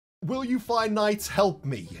will you fine knights help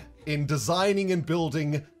me in designing and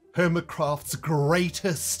building Hermitcraft's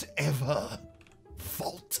greatest ever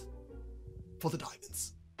vault for the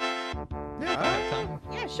diamonds?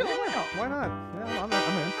 Yeah, sure, why not? Why not? Yeah, I'm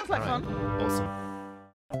in. Sounds like fun. Awesome.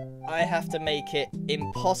 I have to make it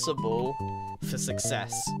impossible for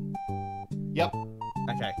success. Yep.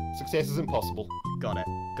 Okay, Success is impossible. got it.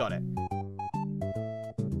 Got it.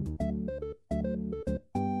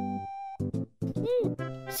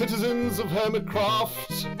 Citizens of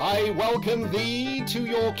Hermitcraft, I welcome thee to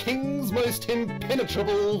your king's most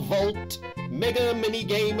impenetrable vault mega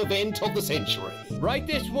mini-game event of the century. Right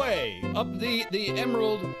this way, up the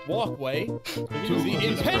emerald walkway to the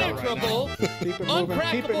impenetrable,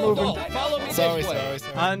 uncrackable vault. Follow me this way.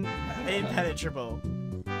 Impenetrable.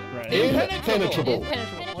 Right. Impenetrable.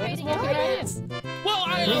 Well,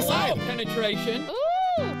 I allow penetration.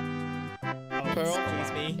 Pearl,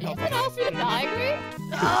 excuse me. Can I ask you to die, Grian?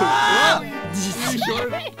 You sure?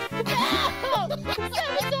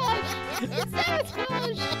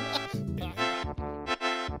 Sabotage!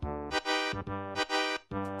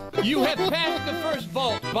 You have passed the first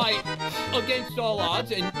vault by against all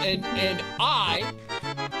odds, and I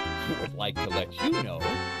would like to let you know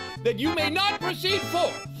that you may not proceed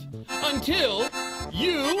forth until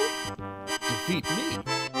you defeat me.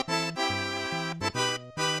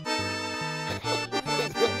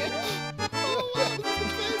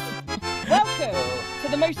 Welcome to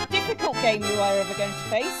the most difficult game you are ever going to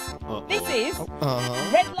face. This is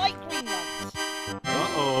red light, green light.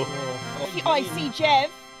 I see Jev.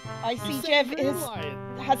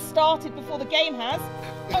 Has started before the game has.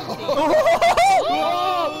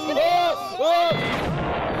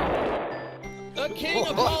 The king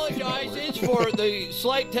apologizes for the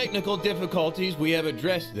slight technical difficulties. We have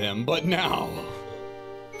addressed them, but now,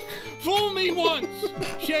 fool me once,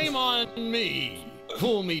 shame on me.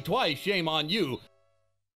 Fool me twice, shame on you.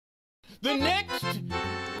 The next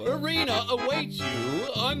arena awaits you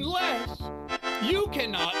unless you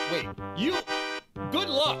cannot wait. Good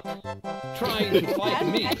luck trying to fight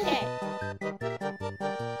me.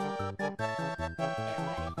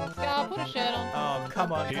 Scar, put a shirt on. Oh,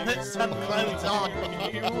 come on. Put some clothes on.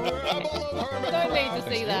 Don't need to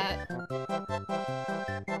see that.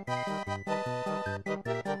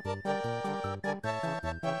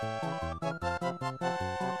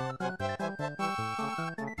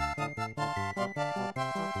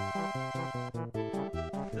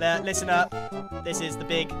 Listen up. This is the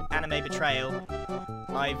big anime betrayal.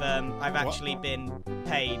 I've actually been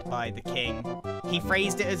paid by the king. He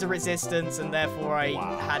phrased it as a resistance, and therefore I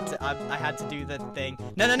had to do the thing.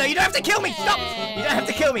 No, you don't have to kill me! Stop! You don't have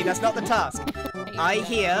to kill me. That's not the task. I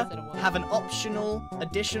here have an optional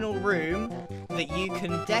additional room that you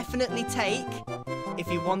can definitely take if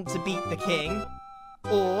you want to beat the king,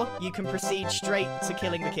 or you can proceed straight to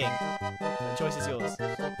killing the king. The choice is yours.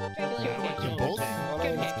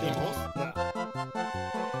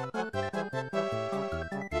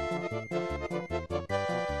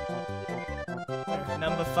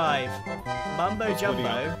 Number 5. Mumbo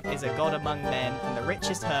Jumbo is a god among men and the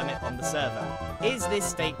richest hermit on the server. Is this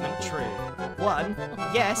statement true? 1.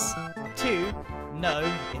 Yes. 2. No,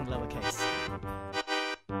 in lowercase.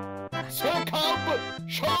 So come,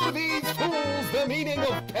 show these fools the meaning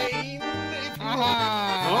of pain. If you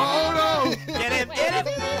Oh no! Get him! Get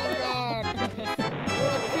him!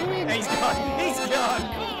 He's gone! He's gone!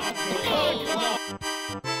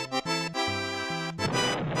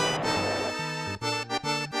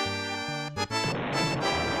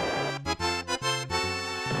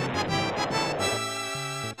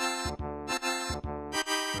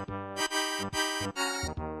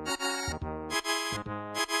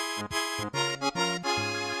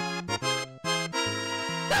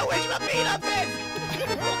 Which my peanuts is?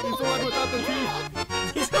 He's the one without the teeth.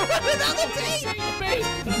 He's the one without the teeth!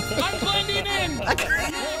 I'm blending in!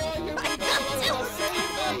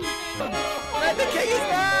 And the king is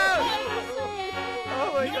down! Oh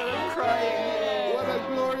my god, I'm crying. What a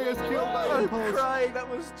glorious kill by I'm impulse. crying, that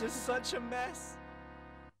was just such a mess.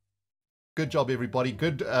 Good job, everybody.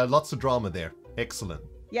 Good, lots of drama there. Excellent.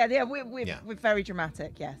 Yeah, we're very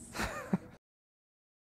dramatic, yes.